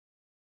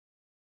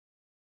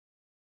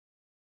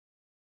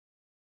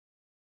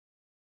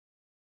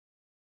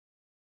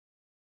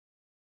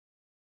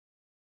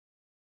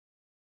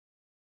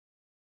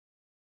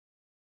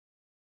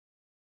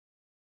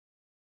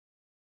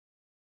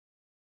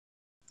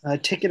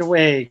Take it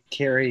away,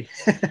 Cary.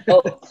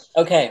 Oh,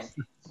 okay.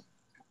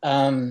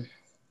 Um,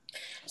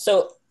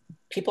 so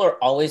people are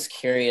always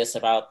curious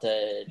about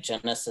the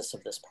genesis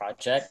of this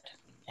project.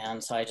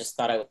 And so I just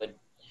thought I would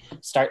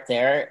start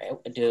there,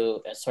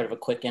 do a sort of a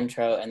quick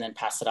intro, and then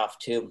pass it off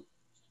to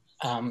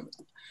um,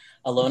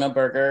 Ilona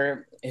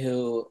Berger,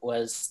 who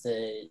was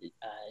the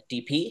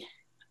DP,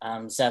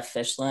 Zeph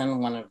Fishlyn,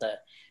 one of the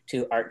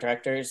two art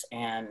directors,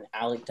 and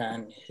Alec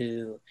Dunn,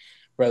 who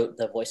wrote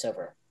the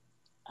voiceover.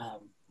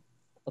 Um,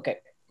 okay.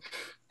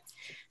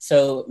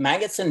 So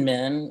Maggots and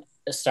Men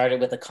started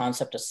with the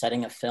concept of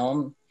setting a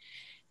film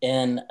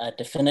in a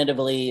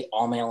definitively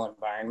all-male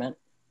environment,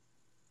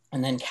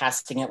 and then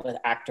casting it with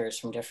actors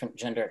from different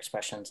gender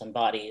expressions and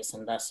bodies,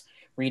 and thus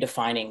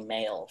redefining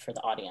male for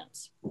the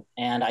audience.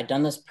 And I'd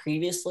done this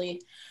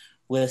previously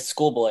with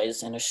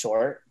schoolboys in a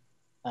short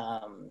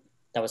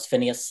that was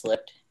Phineas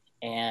Slipped,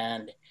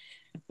 and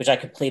which I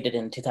completed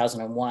in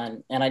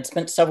 2001. And I'd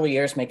spent several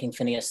years making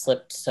Phineas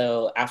Slipped.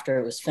 So after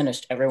it was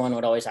finished, everyone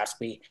would always ask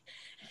me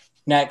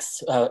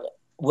next,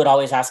 would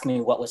always ask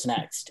me what was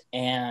next.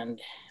 And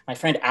my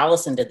friend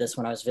Allison did this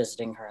when I was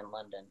visiting her in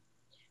London.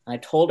 And I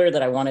told her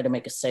that I wanted to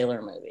make a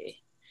sailor movie.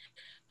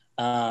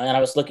 And I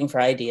was looking for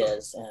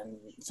ideas and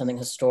something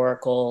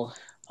historical,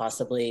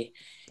 possibly.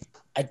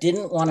 I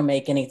didn't want to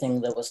make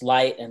anything that was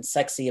light and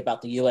sexy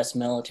about the US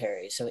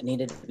military. So it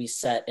needed to be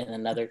set in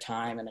another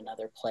time and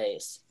another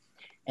place.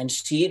 And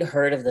she'd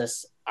heard of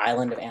this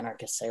island of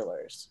anarchist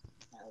sailors.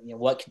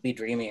 What could be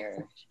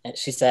dreamier? And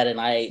she said, and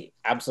I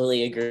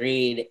absolutely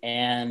agreed.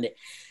 And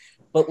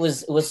what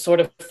was sort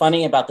of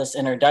funny about this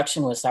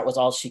introduction was that was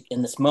all she,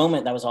 in this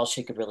moment, that was all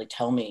she could really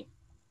tell me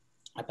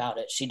about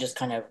it. She just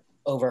kind of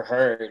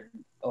overheard,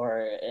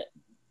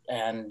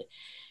 and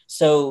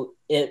so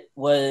it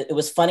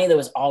was funny that it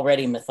was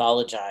already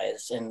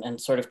mythologized and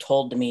sort of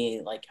told to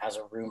me like as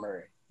a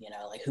rumor,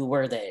 like who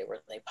were they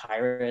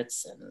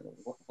pirates, and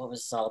what was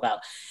this all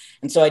about?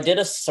 And so I did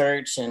a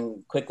search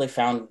and quickly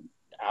found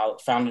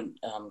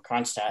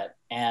Kronstadt,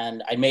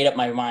 and I made up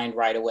my mind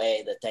right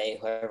away that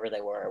whoever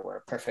they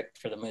were perfect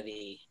for the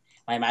movie.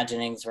 My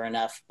imaginings were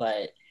enough,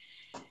 but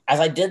as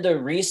I did the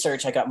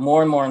research, I got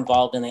more and more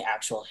involved in the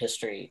actual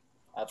history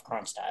of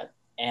Kronstadt.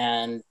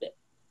 And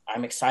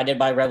I'm excited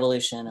by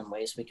revolution and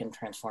ways we can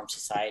transform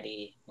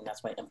society. And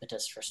that's my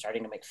impetus for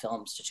starting to make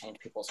films to change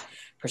people's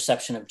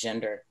perception of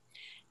gender.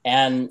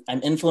 And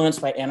I'm influenced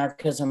by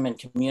anarchism and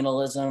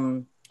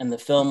communalism. And the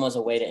film was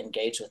a way to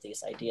engage with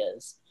these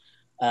ideas.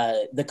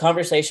 The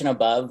conversation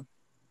above,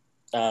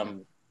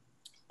 um,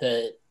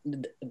 the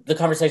the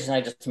conversation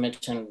I just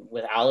mentioned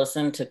with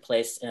Allison took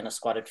place in a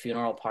squatted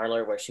funeral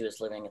parlor where she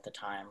was living at the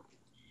time.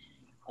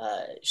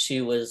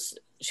 She was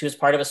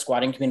part of a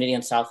squatting community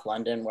in South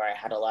London where I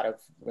had a lot of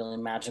really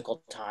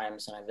magical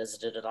times, and I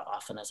visited it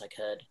often as I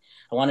could.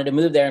 I wanted to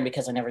move there, and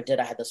because I never did,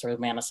 I had this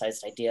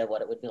romanticized idea of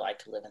what it would be like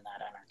to live in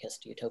that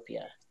anarchist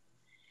utopia.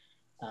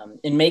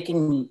 In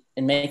making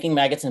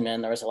Maggots and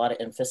Men, there was a lot of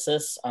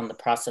emphasis on the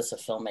process of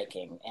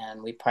filmmaking,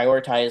 and we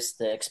prioritized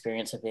the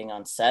experience of being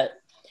on set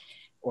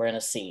or in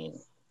a scene.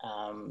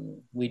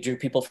 We drew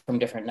people from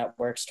different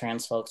networks,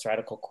 trans folks,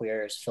 radical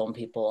queers, film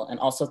people, and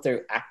also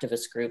through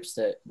activist groups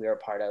that we were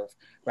part of,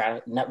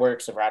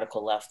 networks of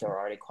radical left that were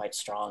already quite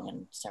strong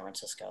in San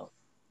Francisco.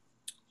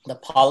 The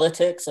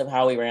politics of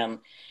how we ran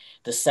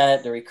the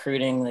set, the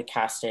recruiting, the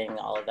casting,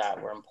 all of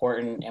that were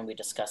important, and we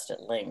discussed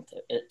at length.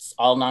 It's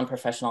all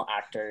non-professional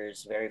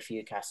actors, very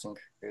few casting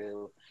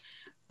crew,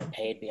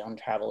 paid beyond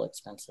travel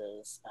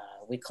expenses.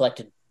 We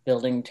collected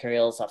building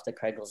materials off the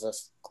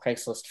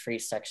Craigslist free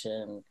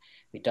section.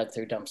 We dug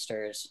through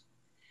dumpsters.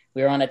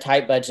 We were on a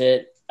tight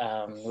budget.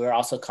 We were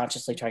also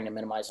consciously trying to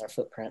minimize our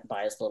footprint,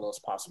 buy as little as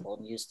possible,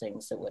 and use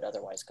things that would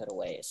otherwise go to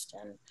waste.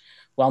 And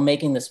while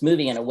making this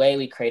movie, in a way,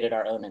 we created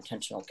our own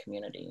intentional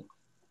community.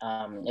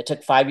 It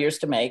took 5 years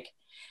to make,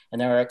 and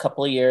there were a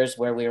couple of years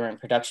where we were in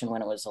production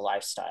when it was a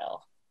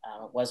lifestyle.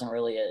 It wasn't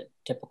really a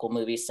typical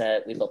movie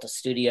set. We built a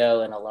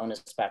studio in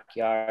Ilona's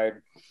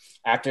backyard.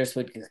 Actors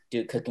would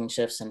do cooking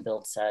shifts and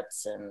build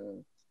sets,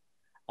 and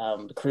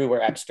the crew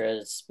were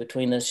extras.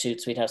 Between the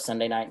shoots, we'd have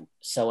Sunday night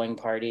sewing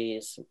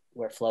parties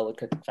where Flo would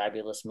cook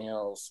fabulous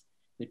meals.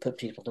 We'd put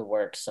people to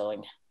work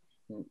sewing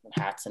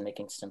hats and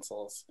making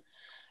stencils.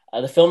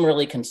 The film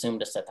really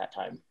consumed us at that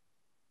time.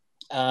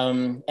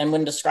 And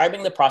when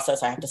describing the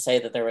process, I have to say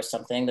that there was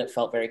something that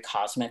felt very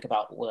cosmic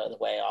about the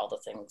way all the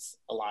things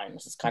align.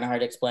 This is kind of hard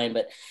to explain,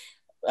 but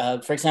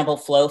for example,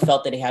 Flo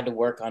felt that he had to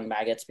work on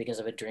Maggots because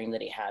of a dream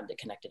that he had that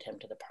connected him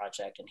to the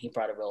project, and he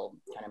brought a real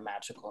kind of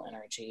magical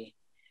energy.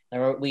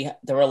 There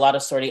were a lot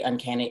of sort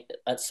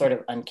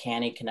of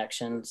uncanny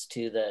connections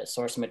to the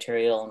source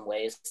material in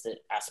ways that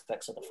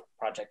aspects of the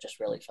project just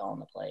really fell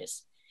into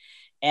place,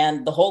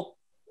 and the whole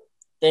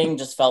thing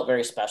just felt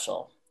very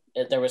special.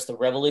 There was the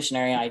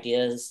revolutionary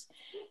ideas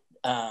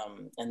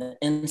and the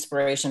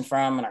inspiration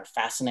from and our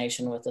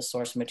fascination with the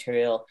source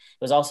material.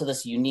 It was also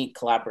this unique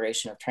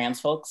collaboration of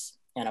trans folks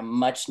and a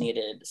much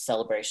needed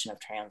celebration of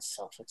trans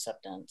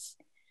self-acceptance.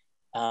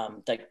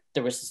 Like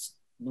there was this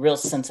real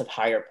sense of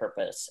higher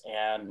purpose.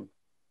 And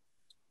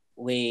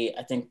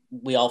I think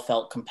we all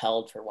felt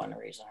compelled for one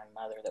reason or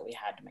another that we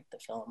had to make the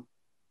film.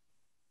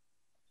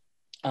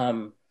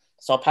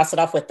 So I'll pass it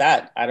off with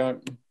that. I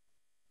don't.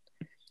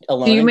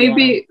 Ilona, do you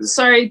maybe,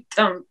 sorry,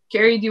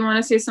 Cary, do you want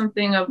to say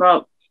something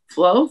about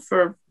Flo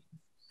for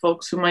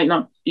folks who might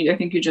not, I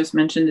think you just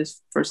mentioned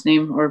his first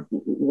name or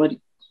what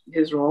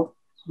his role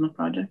on the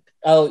project?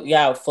 Oh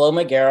yeah, Flo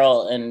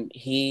McGarrell, and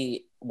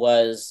he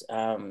was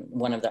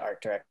one of the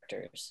art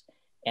directors,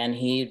 and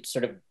he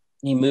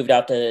moved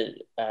out to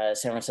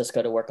San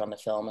Francisco to work on the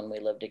film, and we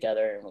lived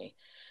together, and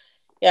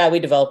we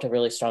developed a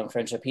really strong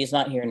friendship. He's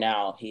not here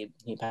now. He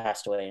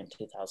passed away in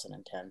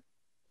 2010.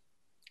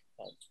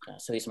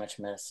 But, so he's much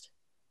missed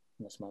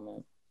in this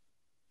moment.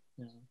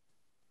 Yeah.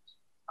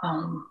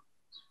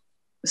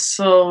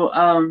 So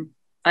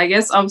I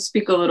guess I'll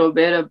speak a little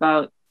bit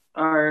about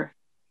our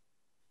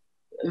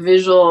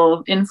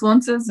visual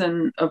influences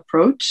and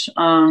approach.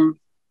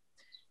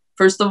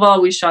 First of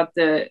all, we shot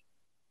the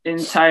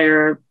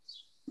entire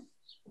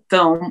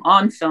film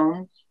on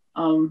film,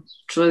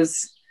 which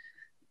was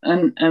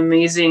an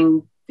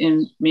amazing,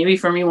 and maybe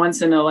for me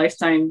once in a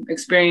lifetime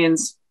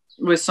experience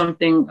with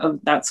something of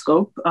that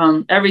scope.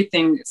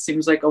 Everything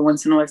seems like a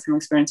once in a lifetime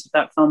experience with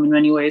that film in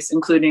many ways,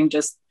 including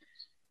just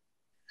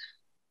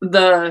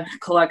the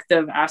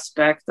collective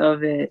aspect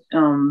of it.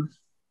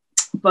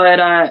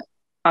 But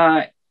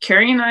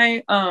Cary and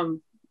I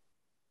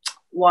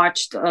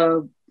watched,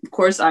 of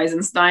course,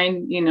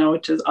 Eisenstein,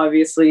 which is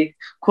obviously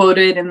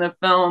quoted in the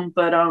film,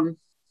 but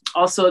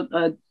also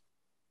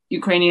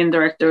Ukrainian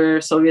director,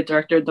 Soviet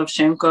director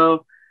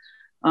Dovzhenko,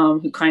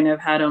 who kind of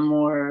had a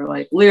more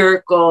like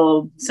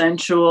lyrical,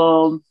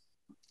 sensual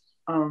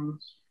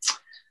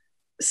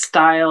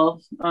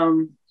style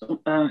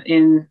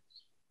in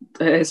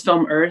his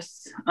film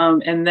Earth.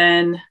 And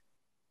then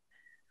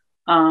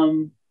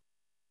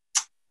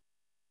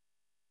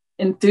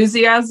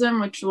Enthusiasm,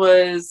 which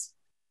was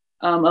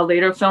a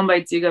later film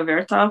by Dziga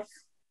Vertov.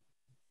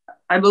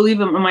 I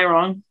believe, am I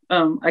wrong?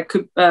 I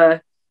could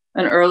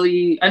an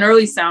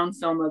early sound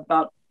film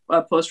about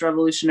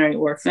post-revolutionary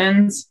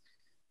orphans.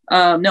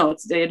 No,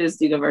 it is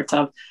Dziga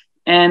Vertov.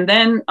 And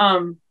then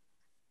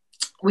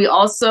we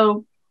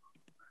also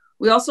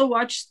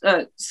watched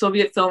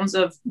Soviet films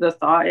of the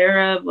thaw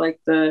era, like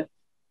the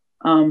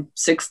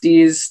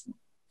 60s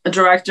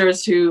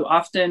directors who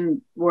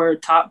often were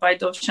taught by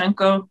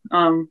Dovzhenko,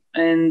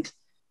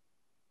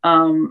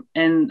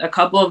 and a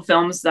couple of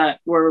films that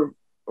were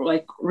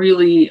like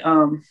really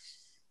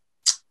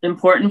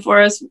important for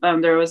us.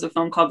 There was a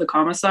film called The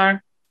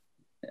Commissar,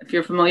 if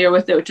you're familiar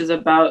with it,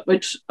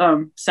 which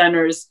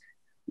centers,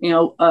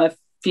 a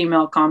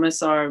female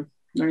commissar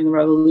during the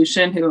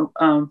revolution who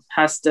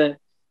has to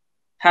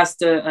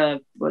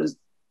live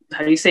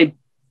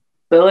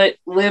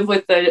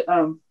with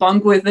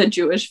bunk with a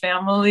Jewish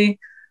family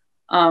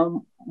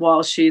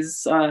while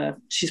she's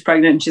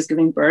pregnant and she's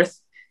giving birth,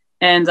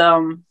 and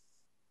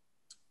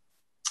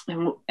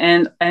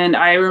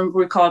I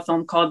recall a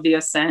film called The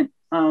Ascent,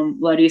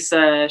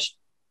 Larisa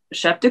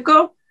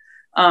Sheptiko,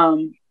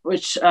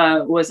 which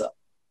was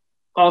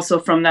also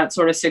from that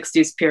sort of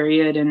 60s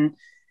period, and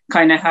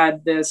kind of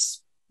had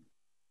this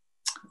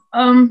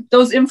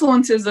those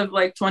influences of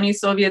like 20s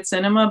Soviet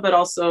cinema, but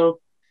also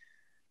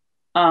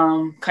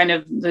kind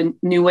of the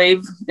new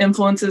wave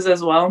influences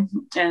as well.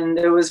 And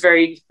it was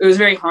very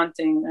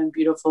haunting and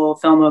beautiful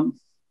film,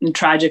 and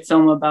tragic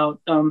film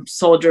about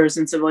soldiers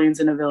and civilians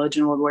in a village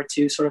in World War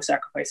II sort of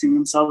sacrificing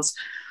themselves.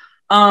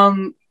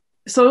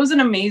 So it was an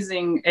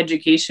amazing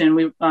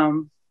education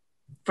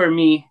for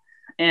me.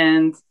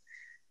 And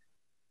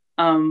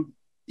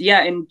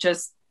and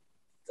just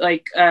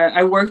like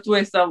I worked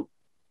with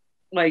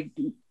like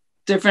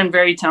different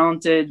very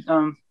talented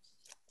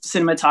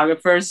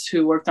cinematographers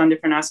who worked on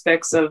different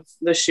aspects of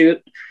the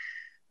shoot,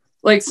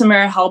 like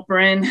Samara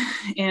Halperin.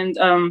 And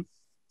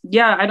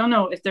I don't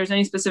know if there's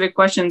any specific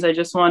questions. I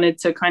just wanted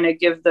to kind of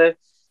give the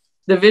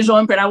visual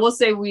input. I will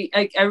say we,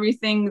 like,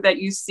 everything that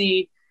you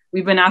see,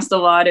 we've been asked a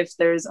lot if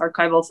there's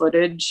archival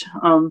footage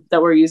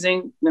that we're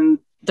using, and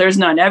there's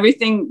none.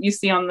 Everything you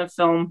see on the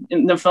film,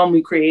 in the film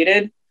we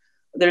created,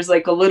 there's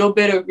like a little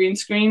bit of green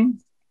screen,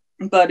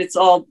 but it's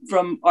all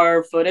from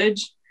our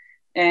footage.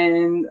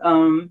 And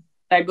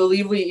I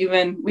believe we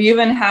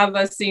even have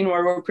a scene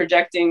where we're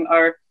projecting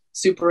our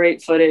Super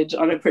 8 footage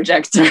on a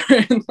projector,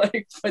 and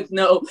like with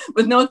no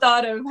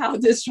thought of how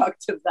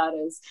destructive that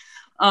is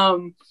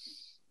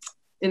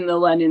in the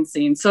Lenin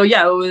scene. So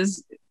yeah, it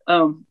was.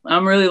 I'm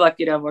really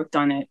lucky to have worked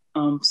on it.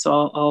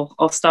 So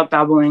I'll stop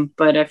babbling.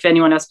 But if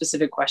anyone has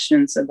specific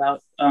questions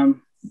about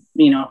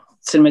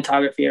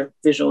cinematography or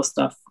visual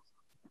stuff,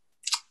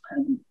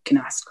 can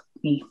ask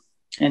me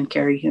and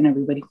Cary and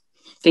everybody.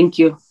 Thank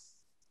you.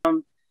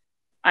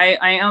 I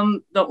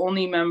am the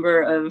only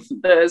member of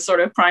the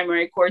sort of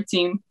primary core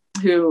team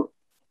who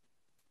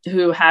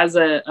has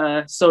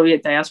a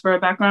Soviet diaspora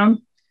background.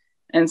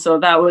 And so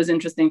that was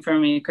interesting for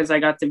me because I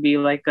got to be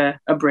like a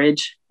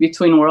bridge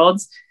between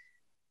worlds.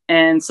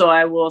 And so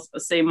I will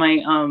say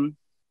my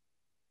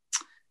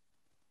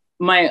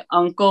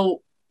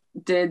uncle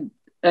did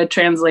a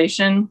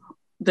translation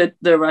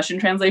the Russian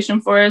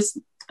translation for us.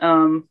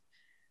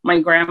 My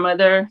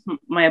grandmother,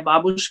 my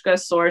babushka,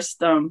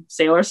 sourced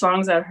sailor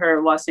songs at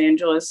her Los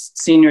Angeles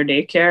senior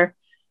daycare.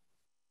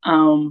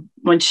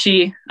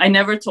 I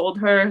never told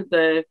her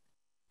the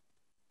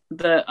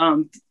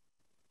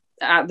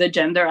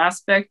gender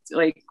aspect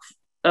like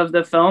of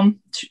the film,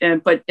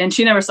 and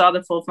she never saw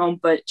the full film,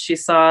 but she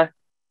saw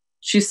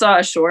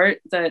a short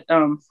that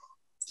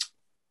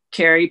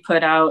Cary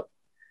put out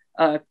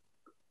a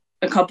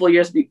couple of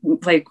years,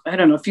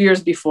 a few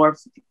years before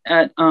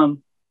at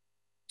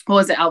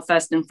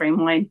Outfest in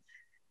Frameline,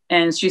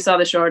 and she saw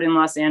the short in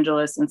Los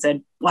Angeles and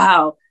said,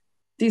 "Wow,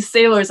 these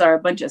sailors are a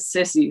bunch of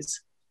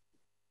sissies."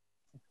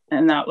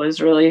 And that was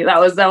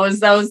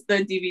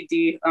the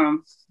DVD,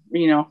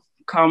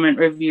 comment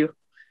review.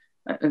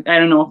 I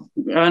don't know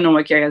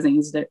why Cary hasn't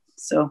used it.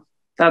 So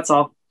that's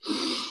all.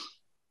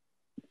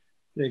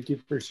 Thank you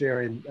for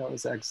sharing. That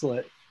was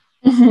excellent.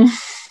 Mm-hmm.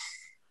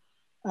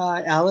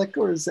 Alec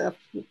or Zeph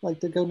would like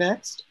to go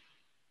next?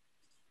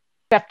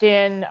 Stepped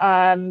in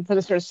for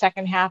the sort of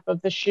second half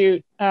of the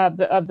shoot of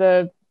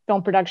the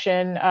film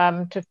production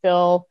to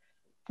fill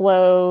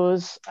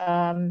Flo's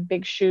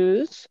big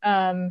shoes.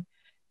 And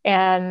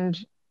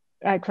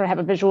I kind of have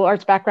a visual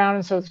arts background,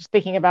 and so I was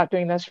thinking about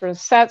doing this for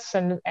sets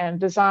and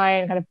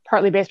design, kind of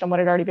partly based on what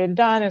had already been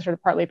done, and sort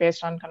of partly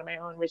based on kind of my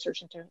own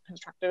research into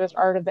constructivist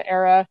art of the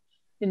era,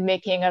 in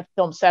making a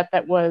film set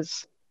that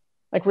was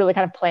like really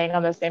kind of playing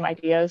on the same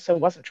ideas, so it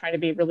wasn't trying to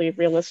be really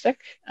realistic.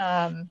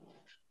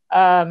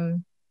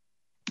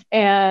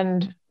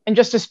 And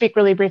just to speak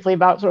really briefly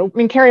about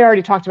Cary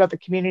already talked about the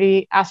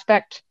community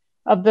aspect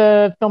of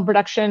the film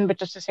production, but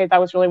just to say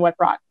that was really what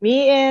brought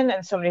me in,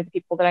 and so many of the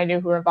people that I knew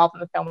who were involved in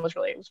the film,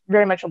 it was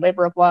very much a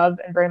labor of love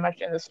and very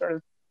much in this sort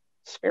of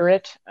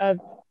spirit of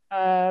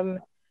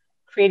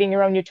creating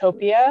your own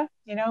utopia,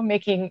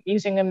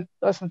 using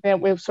something that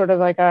was sort of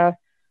like a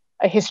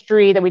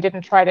history that we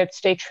didn't try to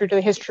stay true to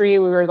the history.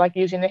 We were like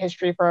using the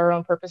history for our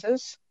own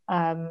purposes.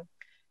 And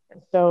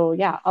so,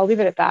 yeah, I'll leave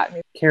it at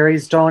that.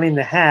 Cary's donning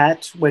the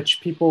hat,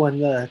 which people in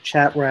the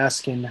chat were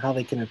asking how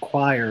they can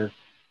acquire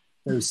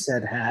those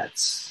said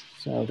hats.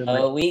 So there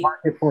might be a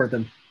market for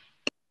them.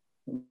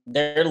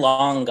 They're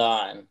long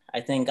gone.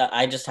 I think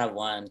I just have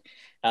one.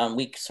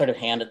 We sort of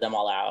handed them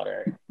all out,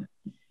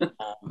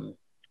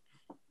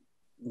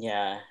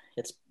 yeah,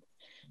 it's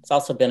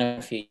also been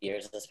a few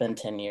years. It's been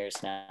 10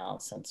 years now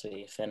since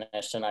we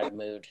finished, and I've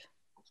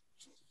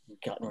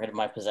gotten rid of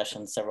my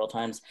possessions several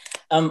times.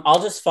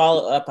 I'll just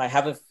follow up. I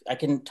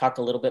can talk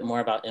a little bit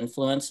more about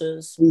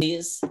influences.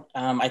 These,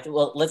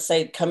 let's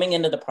say coming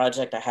into the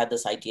project, I had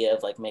this idea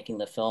of like making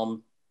the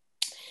film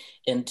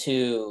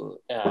into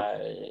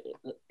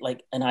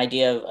like an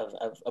idea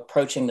of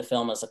approaching the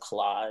film as a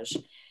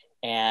collage,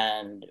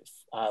 and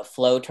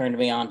Flo turned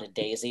me on to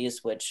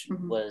Daisies, which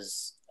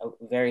was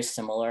very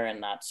similar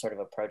in that sort of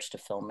approach to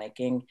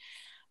filmmaking.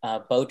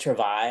 Beau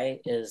Travail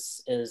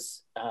is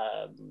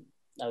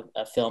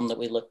a film that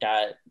we looked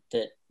at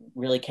that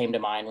really came to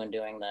mind when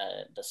doing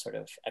the sort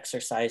of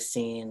exercise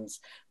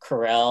scenes.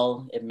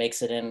 Corel, it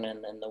makes it in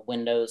the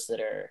windows that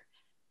are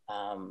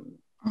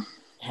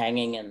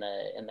hanging in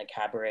the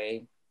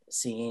cabaret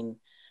scene.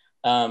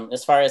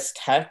 As far as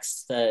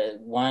text,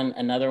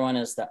 another one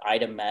is the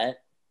Ida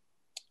Met,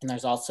 and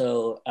there's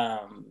also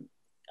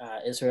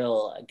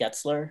Israel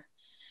Getzler.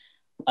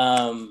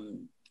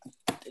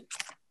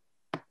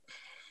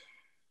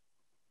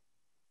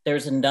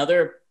 There's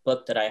another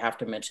book that I have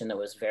to mention that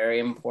was very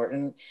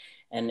important,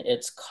 and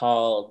it's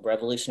called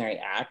Revolutionary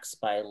Acts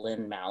by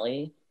Lynn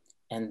Maley,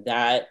 and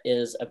that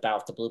is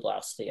about the Blue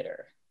Blouse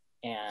Theater.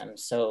 And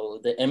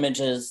so the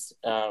images,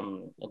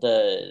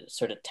 the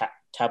sort of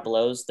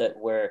tableaus that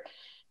we're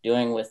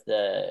doing with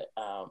the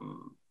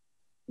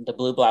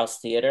Blue Blouse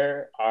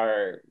Theater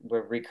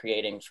we're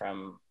recreating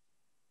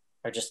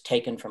are just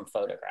taken from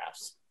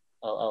photographs.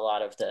 A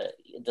lot of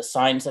the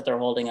signs that they're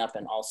holding up,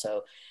 and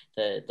also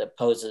the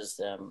poses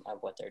of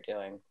what they're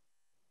doing.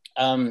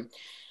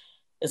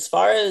 As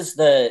far as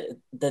the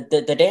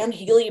Dan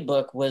Healey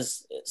book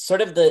was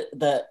sort of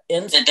the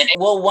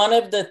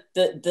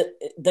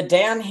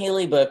Dan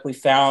Healey book we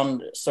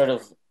found sort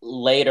of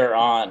later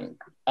on,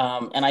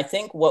 and I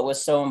think what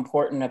was so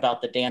important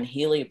about the Dan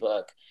Healey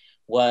book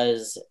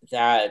was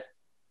that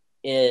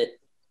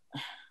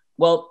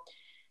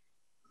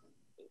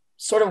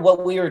sort of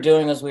what we were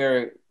doing is we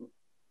were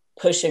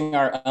pushing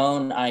our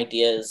own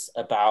ideas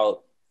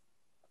about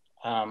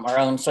our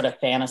own sort of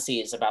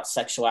fantasies about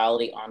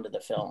sexuality onto the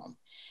film.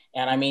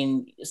 And I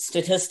mean,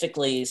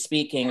 statistically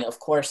speaking, of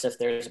course, if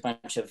there's a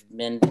bunch of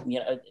men,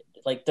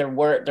 like there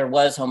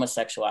was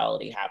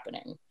homosexuality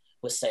happening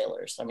with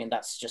sailors. I mean,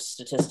 that's just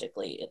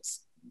statistically,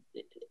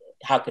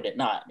 how could it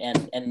not?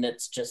 And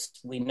it's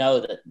just, we know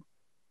that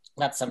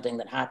that's something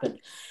that happened.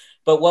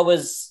 But what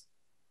was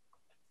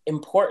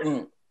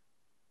important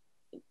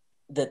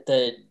that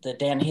the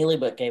Dan Healey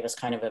book gave us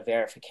kind of a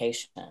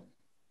verification.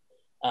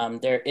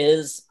 There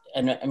is,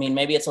 and I mean,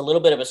 maybe it's a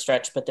little bit of a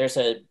stretch, but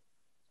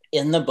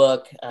in the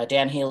book,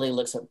 Dan Healey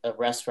looks at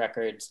arrest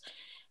records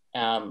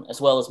as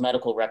well as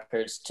medical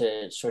records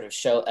to sort of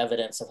show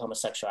evidence of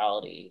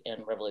homosexuality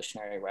in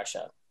revolutionary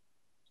Russia.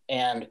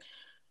 And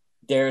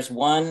there's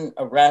one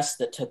arrest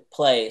that took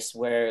place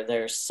where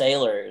there's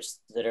sailors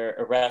that are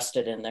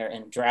arrested and they're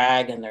in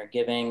drag and they're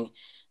giving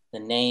the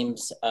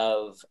names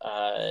of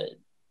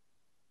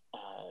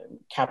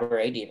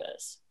cabaret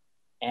divas.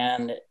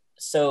 And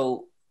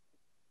so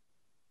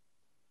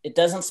it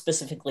doesn't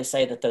specifically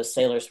say that those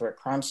sailors were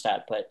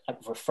Kronstadt, but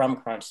were from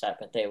Kronstadt,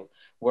 but they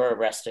were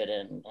arrested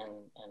in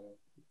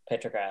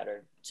Petrograd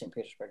or St.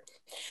 Petersburg.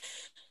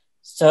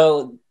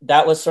 So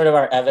that was sort of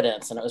our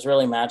evidence, and it was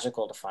really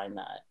magical to find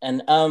that.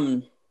 And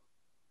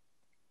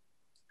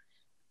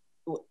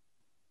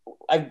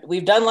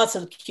we've done lots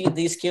of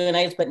these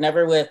Q&As, but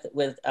never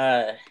with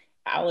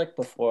Alec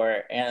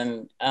before.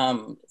 And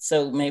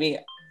so maybe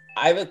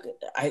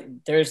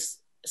there's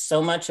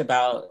so much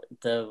about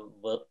the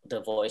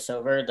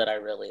voiceover that I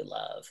really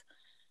love.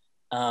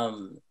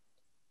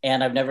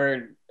 And I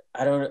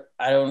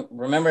don't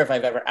remember if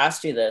I've ever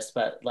asked you this,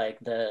 but like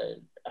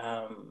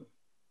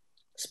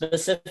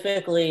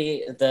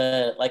specifically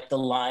the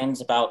lines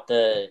about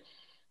the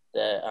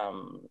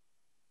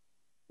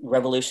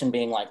revolution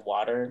being like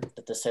water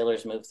that the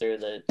sailors move through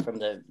from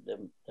the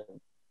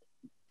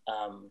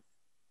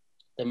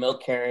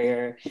milk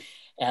carrier,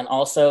 and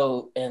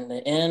also in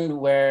the end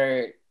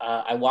where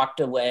I walked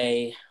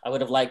away. I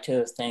would have liked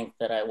to think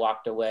that I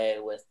walked away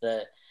with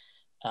the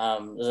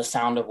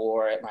sound of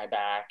war at my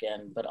back,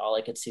 but all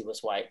I could see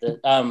was white.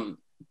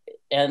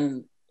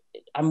 And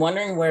I'm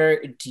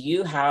wondering, do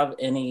you have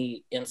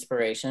any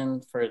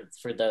inspiration for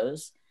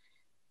those,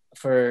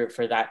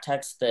 for that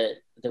text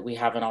that we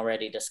haven't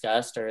already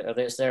discussed, or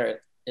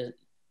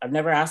I've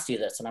never asked you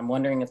this, and I'm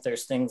wondering if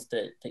there's things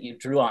that you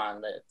drew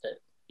on that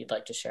you'd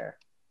like to share.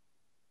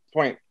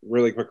 Point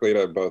really quickly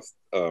to both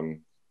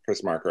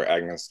Chris Marker,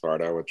 Agnes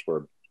Varda, which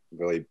were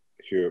really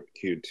two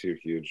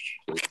huge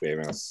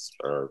famous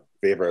or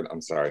favorite,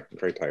 I'm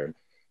very tired,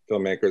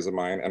 filmmakers of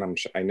mine. And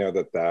I know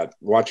that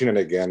watching it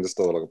again, just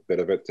a little bit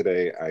of it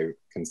today, I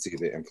can see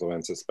the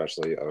influence,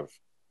 especially of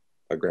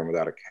A Grin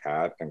Without a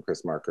Cat and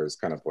Chris Marker's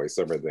kind of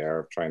voiceover there,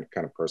 of trying to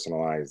kind of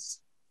personalize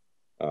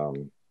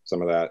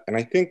some of that. And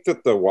I think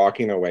that the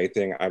walking away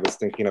thing, I was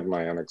thinking of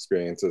my own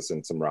experiences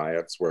in some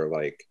riots where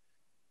like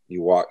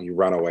you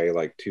run away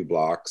like 2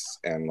 blocks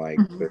and like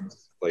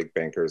there's like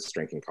bankers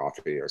drinking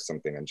coffee or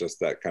something, and just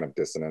that kind of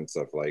dissonance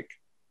of like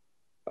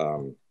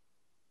of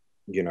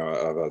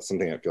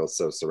something that feels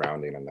so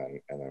surrounding and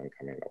then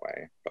coming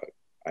away. But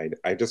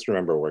I just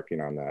remember working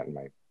on that in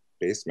my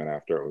basement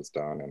after it was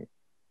done, and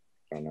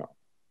I don't know.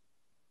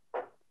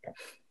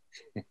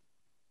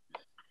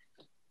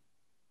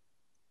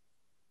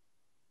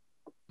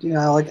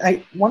 Yeah, like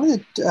I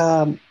wanted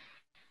to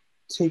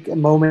take a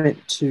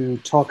moment to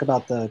talk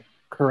about the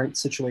current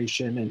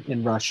situation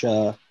in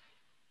Russia,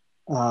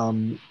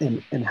 and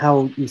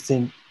how you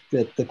think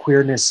that the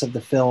queerness of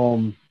the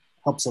film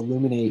helps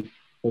illuminate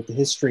both the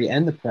history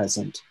and the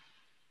present.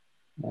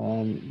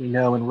 We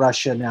know in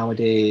Russia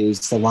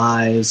nowadays, the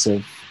lives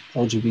of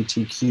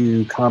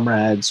LGBTQ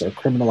comrades are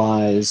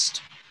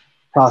criminalized,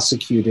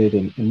 prosecuted,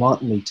 and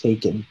wantonly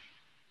taken.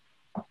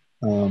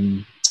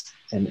 And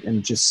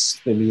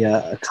just maybe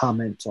a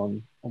comment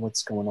on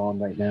what's going on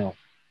right now.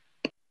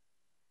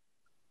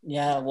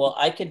 Yeah, well,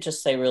 I could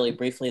just say really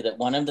briefly that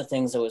one of the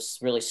things that was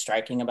really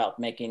striking about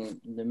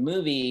making the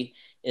movie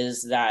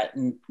is that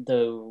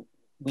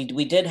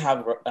we did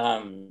have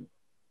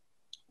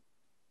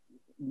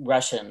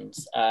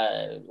Russians,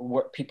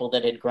 people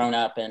that had grown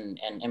up and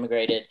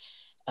immigrated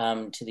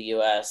to the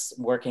US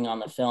working on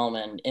the film,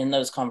 and in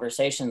those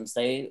conversations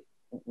they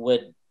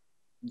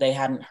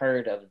hadn't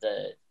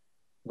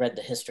read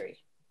the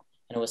history,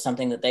 and it was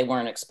something that they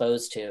weren't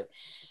exposed to.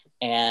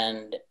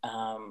 And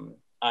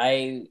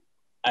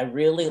I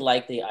really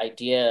like the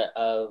idea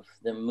of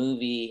the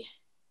movie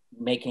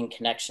making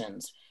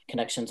connections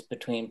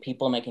between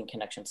people, making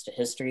connections to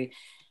history,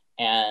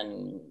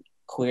 and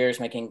queers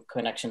making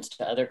connections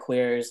to other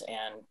queers.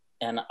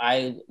 And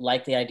I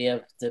like the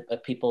idea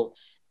of people,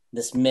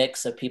 this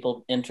mix of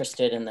people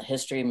interested in the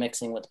history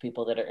mixing with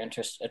people that are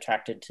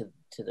attracted to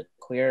the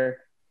queer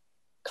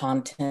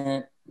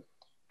content.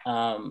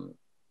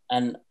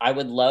 And I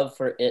would love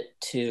for it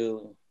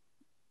to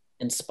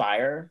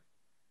inspire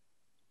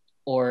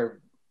or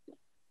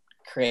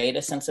create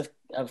a sense of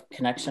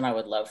connection. I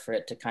would love for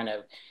it to kind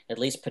of at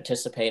least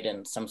participate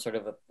in some sort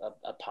of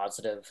a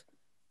positive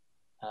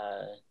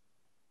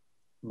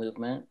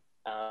movement.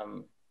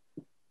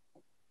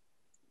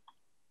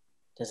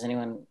 Does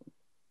anyone,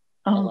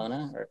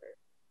 Ilona? Or?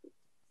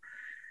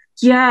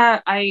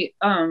 Yeah, I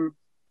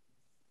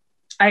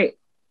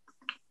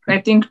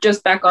think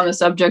just back on the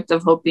subject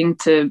of hoping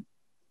to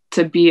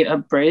be a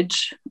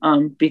bridge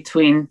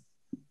between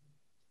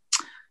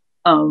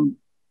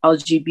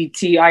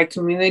LGBTI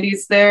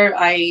communities there.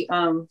 I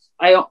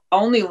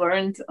only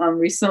learned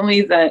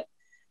recently that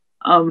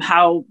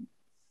how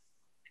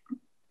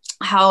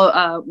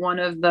one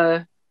of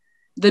the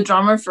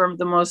drummer for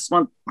the most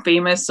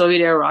famous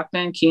Soviet era rock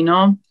band,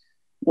 Kino,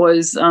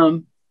 was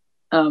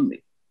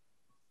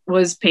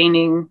was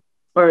painting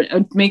or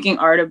making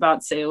art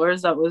about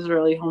sailors that was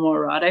really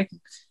homoerotic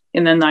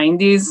in the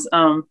 90s.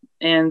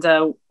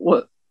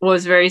 What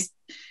was very,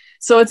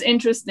 so it's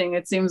interesting.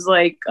 It seems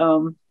like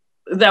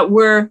that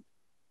we're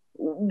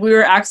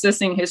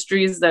accessing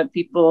histories that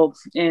people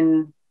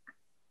in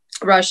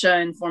Russia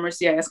and former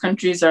CIS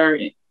countries are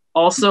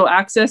also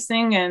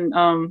accessing,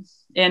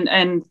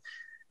 and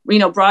you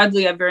know,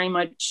 broadly, I very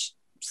much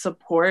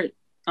support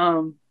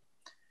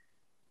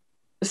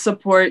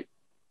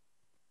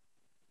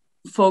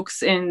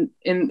folks in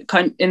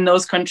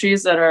those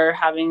countries that are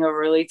having a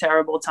really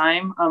terrible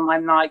time.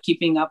 I'm not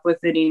keeping up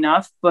with it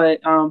enough, but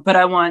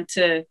I want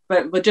to,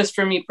 but just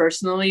for me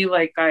personally,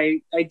 like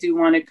I do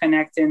want to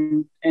connect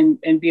and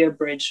be a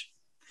bridge,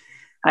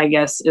 I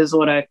guess is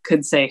what I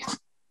could say.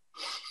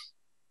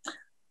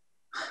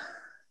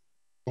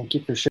 Thank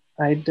you for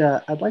sharing.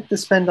 I'd like to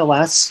spend the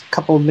last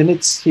couple of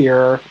minutes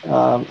here.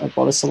 I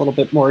bought us a little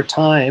bit more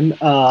time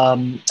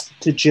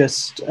to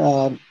just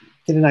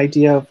get an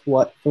idea of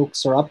what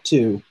folks are up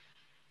to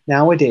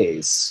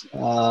nowadays.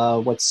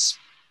 What's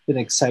been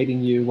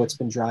exciting you? What's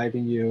been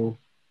driving you?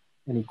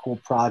 Any cool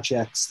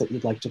projects that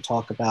you'd like to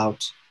talk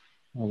about?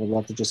 I would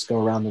love to just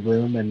go around the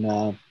room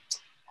and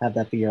have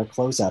that be our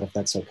closeout, if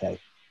that's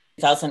okay.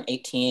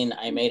 2018,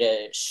 I made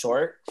a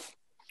short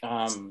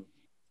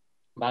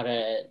about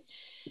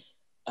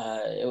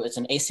it was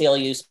an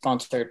ACLU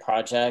sponsored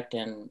project,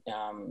 and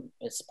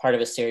it's part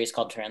of a series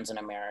called Trans in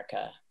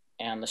America.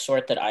 And the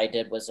short that I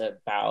did was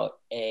about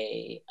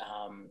a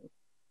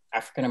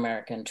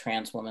African-American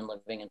trans woman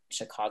living in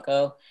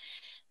Chicago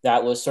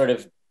that was sort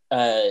of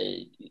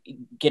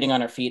getting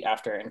on her feet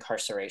after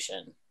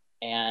incarceration.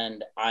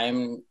 And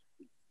I'm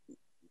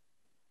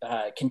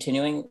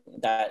continuing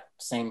that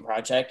same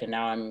project, and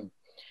now I'm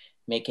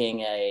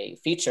making a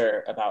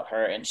feature about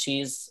her. And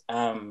she's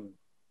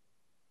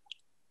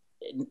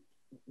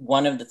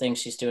one of the things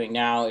she's doing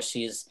now is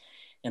she's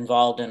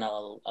involved in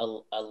a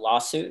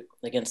lawsuit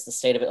against the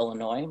state of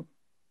Illinois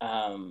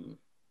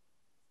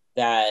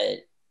that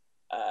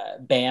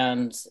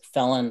bans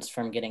felons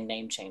from getting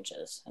name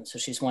changes. And so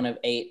she's one of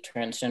 8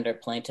 transgender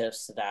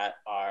plaintiffs that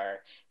are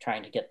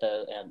trying to get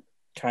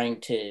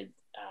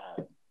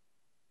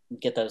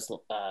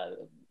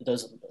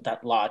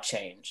that law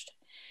changed.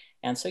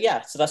 And so,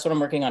 yeah, so that's what I'm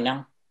working on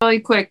now. Really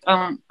quick,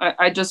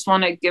 I just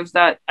want to give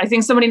that, I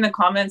think somebody in the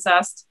comments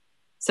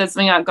said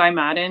something about Guy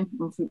Madden.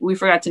 We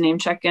forgot to name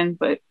check in,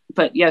 but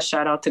yes,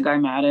 shout out to Guy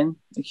Madden,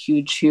 a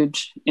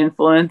huge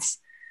influence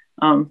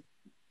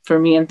for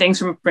me. And thanks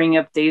for bringing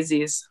up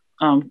daisies,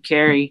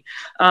 Cary.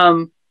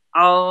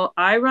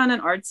 I run an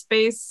art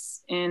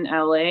space in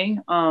LA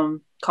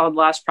called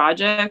Last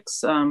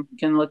Projects. You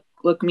can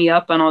look me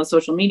up on all the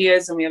social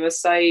medias, and we have a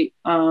site.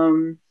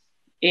 And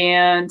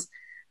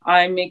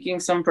I'm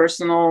making some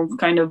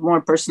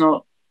more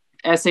personal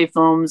essay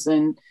films,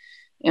 and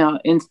you know,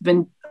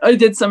 I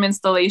did some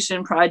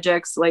installation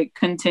projects, like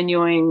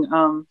continuing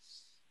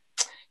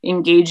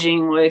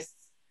engaging with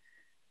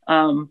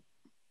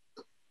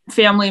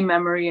family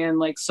memory and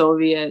like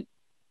Soviet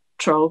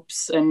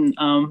tropes, and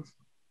I'm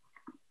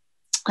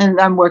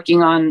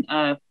working on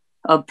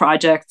a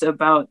project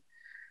about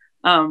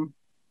my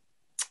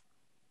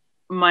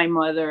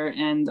mother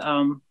and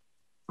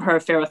her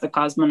affair with a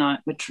cosmonaut,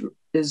 which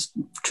is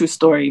true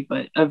story,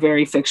 but a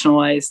very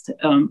fictionalized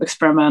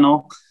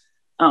experimental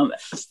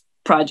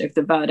project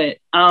about it.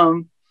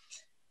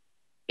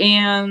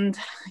 And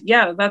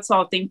yeah, that's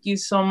all. Thank you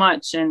so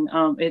much. And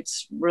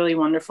it's really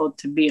wonderful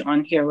to be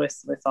on here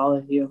with all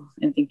of you.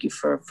 And thank you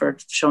for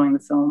showing the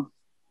film.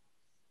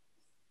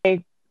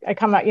 I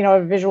come out, you know,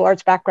 a visual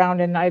arts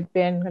background, and I've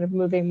been kind of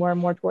moving more and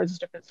more towards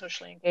different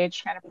socially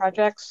engaged kind of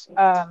projects.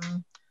 I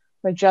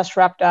just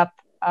wrapped up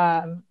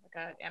like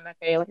an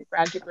MFA, like a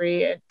grad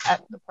degree at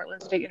the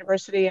Portland State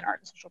University in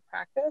art and social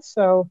practice.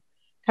 So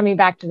coming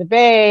back to the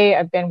Bay,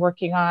 I've been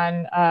working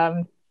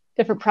on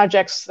different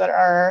projects that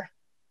are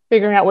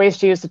figuring out ways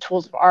to use the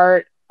tools of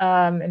art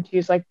and to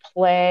use like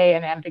play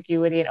and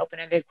ambiguity and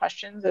open-ended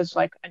questions as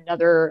like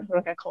another,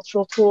 like a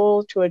cultural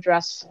tool to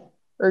address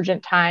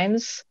urgent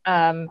times.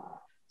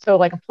 So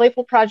like a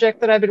playful project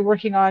that I've been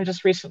working on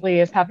just recently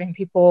is having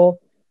people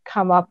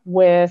come up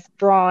with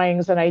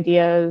drawings and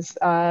ideas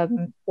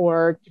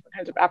for different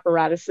kinds of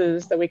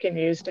apparatuses that we can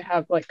use to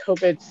have like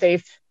COVID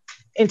safe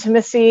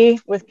intimacy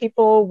with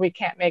people. We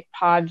can't make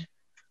pod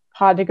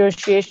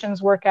negotiations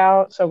work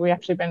out, so we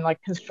actually been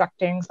like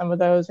constructing some of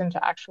those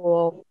into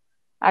actual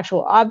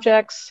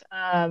objects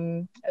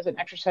as an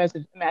exercise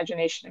of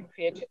imagination and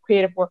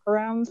creative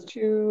workarounds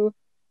to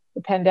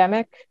the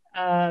pandemic.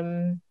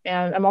 And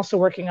I'm also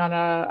working on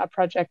a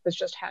project that's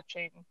just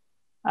hatching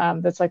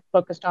that's like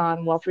focused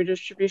on wealth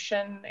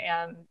redistribution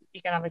and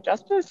economic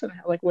justice, and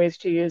like ways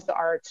to use the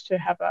arts to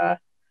have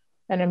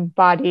an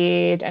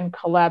embodied and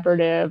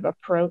collaborative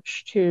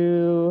approach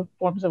to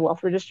forms of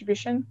wealth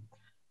redistribution.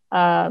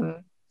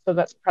 So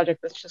that's a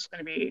project that's just going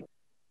to be,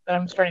 that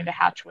I'm starting to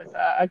hatch with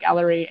a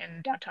gallery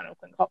in downtown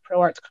Oakland called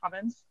Pro Arts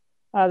Commons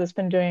that's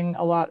been doing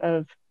a lot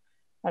of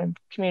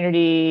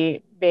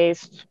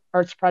community-based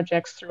arts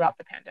projects throughout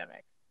the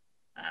pandemic.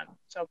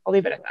 So I'll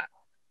leave it at that.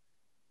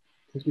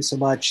 Thank you so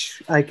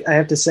much. I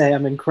have to say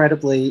I'm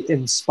incredibly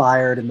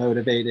inspired and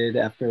motivated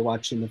after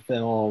watching the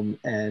film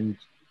and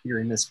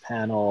hearing this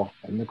panel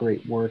and the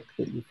great work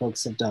that you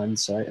folks have done.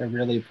 So I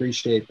really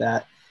appreciate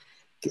that.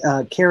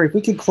 Cary, if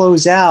we could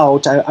close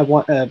out, I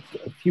want a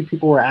few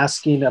people were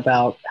asking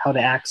about how to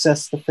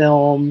access the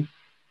film.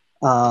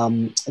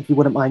 If you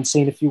wouldn't mind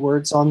saying a few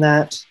words on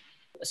that.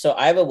 So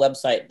I have a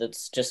website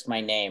that's just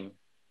my name,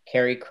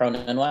 Cary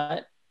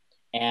Cronenwett,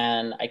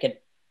 and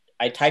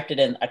I typed it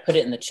in, I put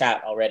it in the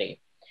chat already.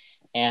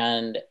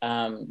 And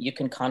you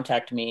can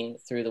contact me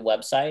through the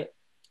website.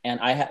 And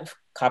I have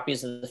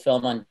copies of the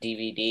film on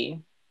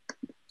DVD.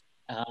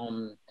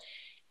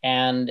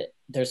 And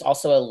there's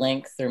also a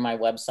link through my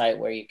website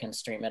where you can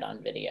stream it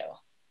on video.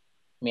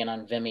 I mean,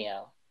 on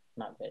Vimeo,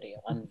 not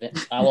video. On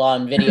video,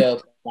 on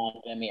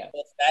Vimeo.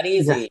 It's that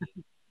easy.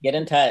 Yeah. Get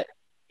in touch.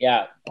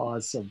 Yeah.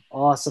 Awesome.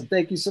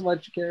 Thank you so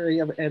much, Cary,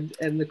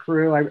 and the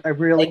crew. I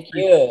really thank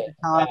you.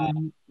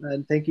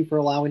 And thank you for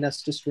allowing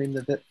us to stream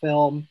the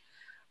film.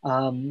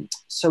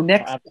 So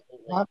next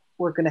up,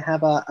 we're going to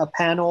have a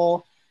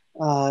panel,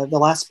 the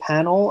last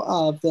panel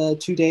of the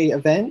 2-day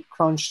event,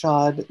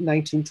 Kronstadt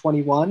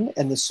 1921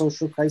 and the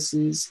Social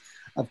Crises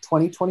of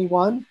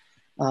 2021.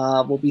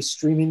 We'll be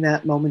streaming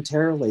that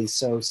momentarily,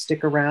 so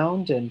stick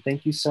around and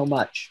thank you so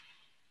much.